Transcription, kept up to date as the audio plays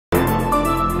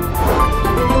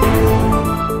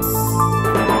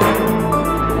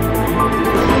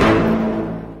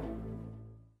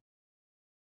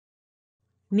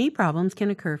Knee problems can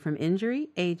occur from injury,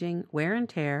 aging, wear and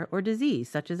tear, or disease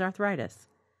such as arthritis.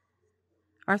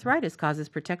 Arthritis causes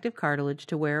protective cartilage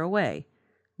to wear away,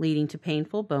 leading to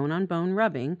painful bone-on-bone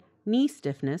rubbing, knee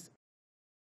stiffness,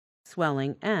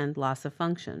 swelling, and loss of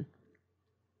function.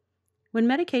 When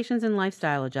medications and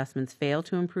lifestyle adjustments fail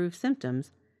to improve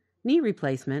symptoms, knee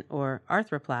replacement, or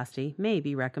arthroplasty, may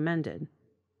be recommended.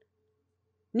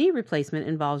 Knee replacement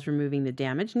involves removing the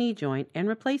damaged knee joint and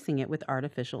replacing it with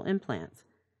artificial implants.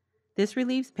 This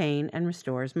relieves pain and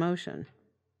restores motion.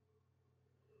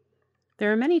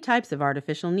 There are many types of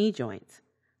artificial knee joints.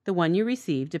 The one you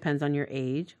receive depends on your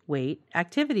age, weight,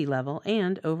 activity level,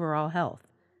 and overall health.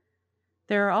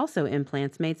 There are also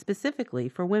implants made specifically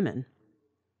for women.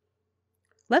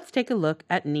 Let's take a look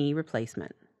at knee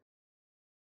replacement.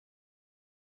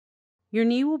 Your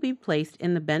knee will be placed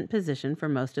in the bent position for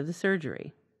most of the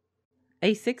surgery.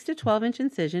 A 6 to 12-inch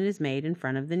incision is made in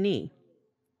front of the knee.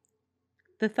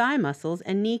 The thigh muscles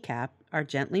and kneecap are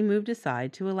gently moved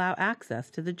aside to allow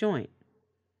access to the joint.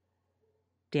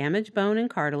 Damaged bone and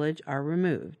cartilage are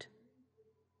removed.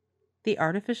 The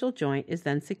artificial joint is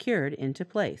then secured into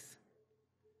place.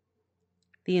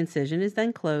 The incision is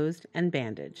then closed and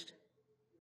bandaged.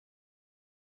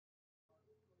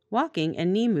 Walking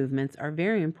and knee movements are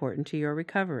very important to your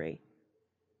recovery.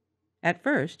 At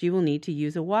first, you will need to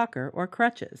use a walker or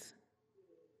crutches.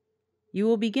 You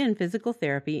will begin physical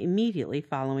therapy immediately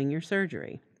following your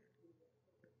surgery.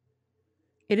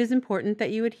 It is important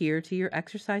that you adhere to your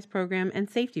exercise program and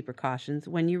safety precautions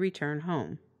when you return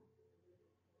home.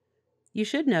 You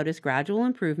should notice gradual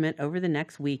improvement over the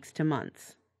next weeks to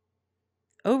months.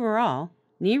 Overall,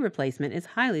 knee replacement is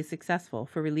highly successful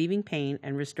for relieving pain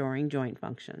and restoring joint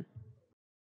function.